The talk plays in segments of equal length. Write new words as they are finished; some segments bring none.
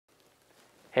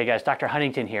Hey guys, Dr.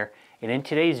 Huntington here, and in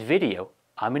today's video,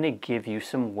 I'm going to give you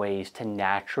some ways to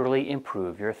naturally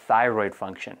improve your thyroid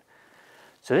function.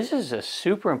 So this is a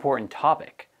super important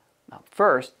topic.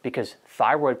 First, because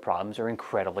thyroid problems are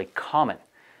incredibly common.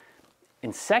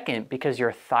 And second, because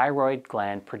your thyroid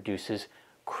gland produces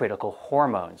critical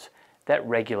hormones that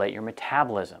regulate your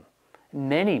metabolism.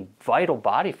 Many vital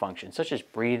body functions, such as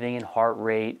breathing and heart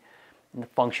rate, and the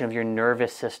function of your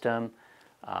nervous system,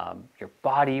 your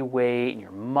body weight and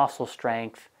your muscle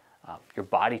strength, your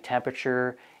body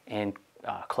temperature and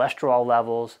cholesterol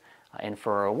levels, and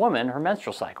for a woman, her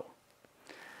menstrual cycle.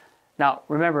 Now,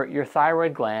 remember, your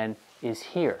thyroid gland is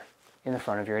here in the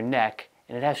front of your neck,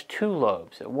 and it has two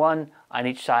lobes, one on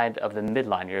each side of the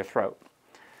midline of your throat.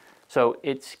 So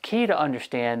it's key to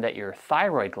understand that your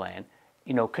thyroid gland,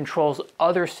 controls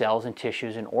other cells and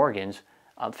tissues and organs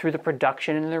through the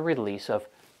production and the release of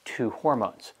two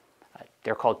hormones.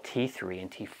 They're called T3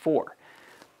 and T4.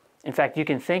 In fact, you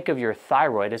can think of your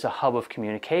thyroid as a hub of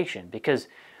communication because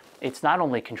it's not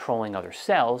only controlling other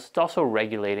cells, it's also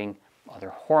regulating other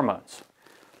hormones.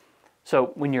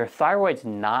 So when your thyroid's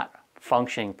not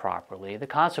functioning properly, the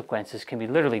consequences can be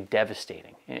literally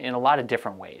devastating in a lot of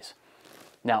different ways.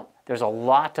 Now, there's a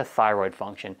lot to thyroid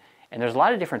function, and there's a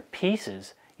lot of different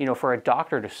pieces, for a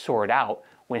doctor to sort out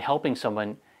when helping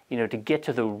someone, to get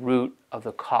to the root of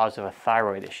the cause of a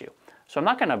thyroid issue. So I'm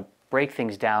not going to break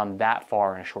things down that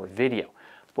far in a short video,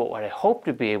 but what I hope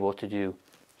to be able to do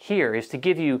here is to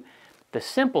give you the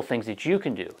simple things that you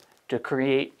can do to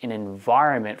create an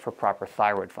environment for proper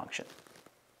thyroid function.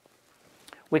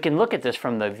 We can look at this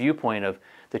from the viewpoint of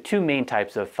the two main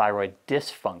types of thyroid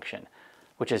dysfunction,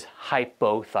 which is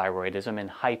hypothyroidism and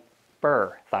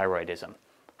hyperthyroidism.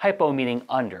 Hypo meaning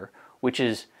under, which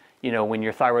is, when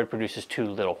your thyroid produces too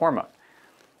little hormone.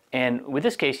 And with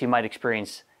this case, you might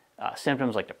experience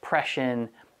symptoms like depression,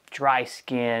 dry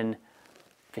skin,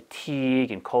 fatigue,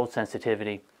 and cold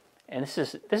sensitivity. And this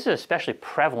is especially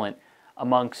prevalent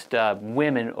amongst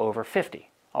women over 50,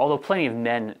 although plenty of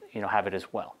men have it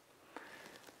as well.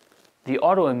 The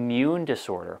autoimmune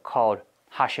disorder called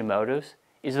Hashimoto's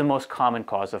is the most common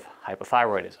cause of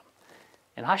hypothyroidism.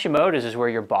 And Hashimoto's is where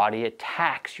your body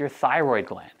attacks your thyroid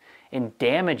gland and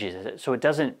damages it so it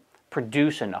doesn't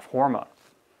produce enough hormone.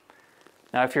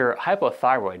 Now, if you're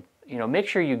hypothyroid, make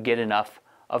sure you get enough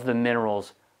of the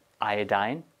minerals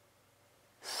iodine,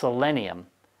 selenium,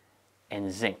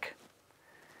 and zinc.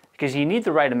 Because you need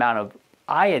the right amount of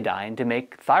iodine to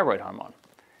make thyroid hormone.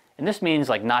 And this means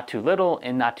like not too little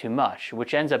and not too much,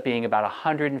 which ends up being about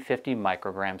 150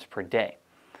 micrograms per day.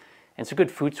 And some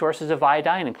good food sources of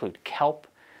iodine include kelp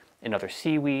and other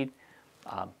seaweed,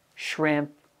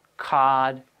 shrimp,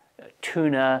 cod,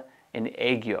 tuna, and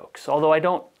egg yolks. Although I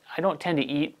don't tend to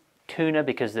eat tuna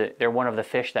because they're one of the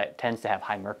fish that tends to have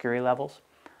high mercury levels,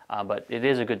 but it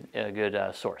is a good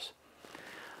source.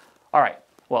 All right,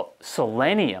 well,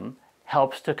 selenium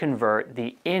helps to convert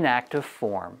the inactive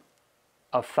form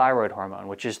of thyroid hormone,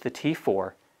 which is the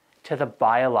T4, to the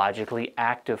biologically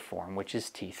active form, which is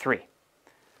T3.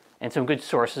 And some good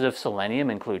sources of selenium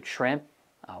include shrimp,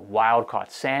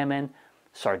 wild-caught salmon,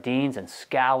 sardines and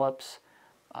scallops,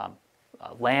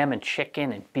 lamb and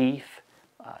chicken and beef,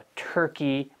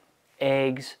 turkey,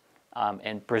 eggs,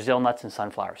 and Brazil nuts and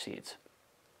sunflower seeds.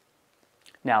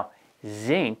 Now,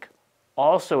 zinc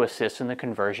also assists in the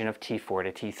conversion of T4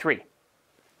 to T3.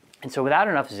 And so without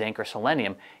enough zinc or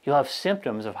selenium, you'll have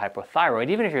symptoms of hypothyroid,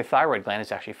 even if your thyroid gland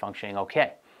is actually functioning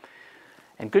okay.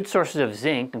 And good sources of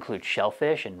zinc include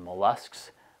shellfish and mollusks,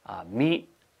 meat,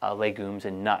 legumes,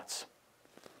 and nuts.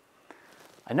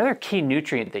 Another key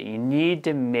nutrient that you need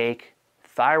to make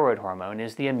thyroid hormone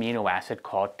is the amino acid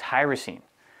called tyrosine.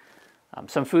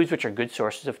 Some foods which are good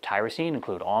sources of tyrosine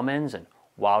include almonds and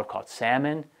wild-caught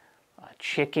salmon,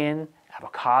 chicken,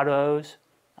 avocados,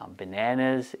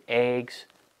 bananas, eggs,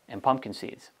 and pumpkin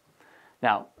seeds.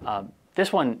 Now,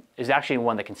 this one is actually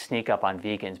one that can sneak up on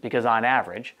vegans because on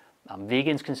average,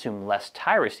 vegans consume less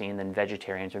tyrosine than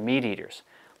vegetarians or meat eaters.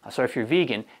 So if you're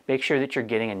vegan, make sure that you're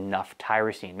getting enough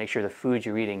tyrosine. Make sure the foods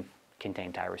you're eating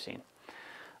contain tyrosine.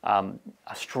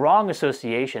 A strong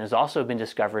association has also been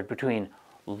discovered between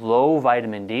low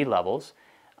vitamin D levels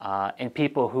and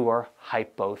people who are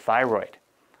hypothyroid.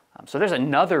 So there's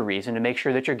another reason to make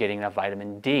sure that you're getting enough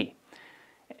vitamin D.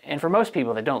 And for most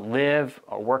people that don't live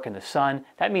or work in the sun,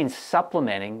 that means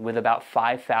supplementing with about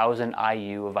 5,000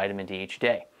 IU of vitamin D each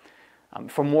day.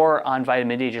 For more on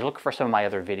vitamin D, just look for some of my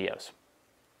other videos.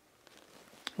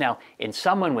 Now, in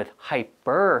someone with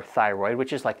hyperthyroid,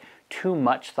 which is like too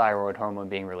much thyroid hormone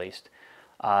being released,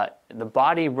 the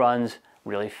body runs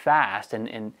really fast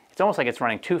and it's almost like it's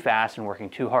running too fast and working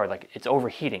too hard, like it's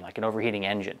overheating, like an overheating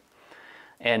engine.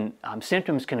 And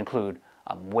symptoms can include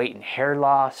weight and hair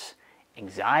loss,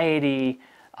 anxiety,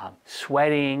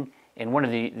 sweating, and one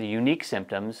of the unique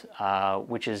symptoms,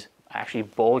 which is actually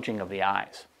bulging of the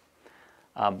eyes.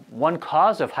 One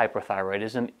cause of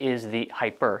hyperthyroidism is the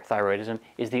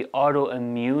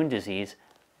autoimmune disease,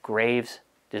 Graves'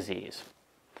 disease.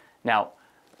 Now,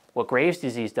 what Graves'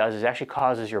 disease does is actually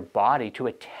causes your body to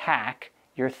attack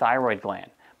your thyroid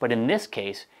gland. But in this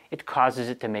case, it causes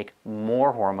it to make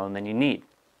more hormone than you need.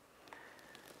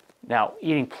 Now,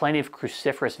 eating plenty of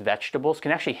cruciferous vegetables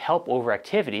can actually help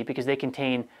overactivity because they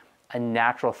contain a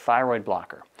natural thyroid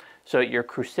blocker. So your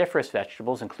cruciferous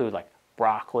vegetables include like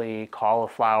broccoli,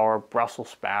 cauliflower, Brussels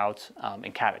sprouts,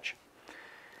 and cabbage.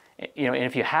 And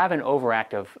if you have an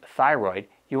overactive thyroid,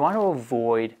 you want to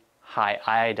avoid high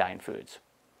iodine foods.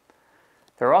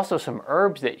 There are also some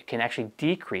herbs that can actually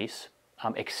decrease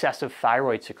excessive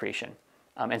thyroid secretion,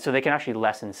 and so they can actually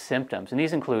lessen symptoms. And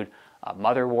these include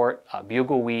motherwort,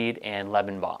 bugleweed, and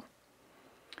lemon balm.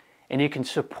 And you can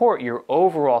support your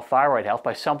overall thyroid health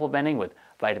by supplementing with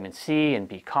vitamin C and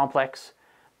B complex,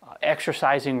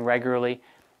 exercising regularly,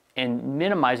 and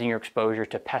minimizing your exposure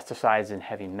to pesticides and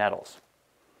heavy metals.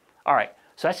 All right,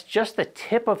 so that's just the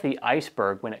tip of the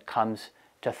iceberg when it comes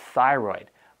to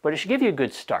thyroid, but it should give you a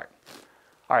good start.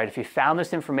 All right, if you found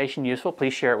this information useful,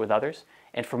 please share it with others.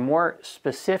 And for more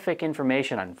specific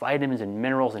information on vitamins and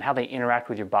minerals and how they interact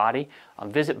with your body,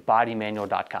 visit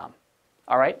bodymanual.com.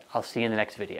 All right, I'll see you in the next video.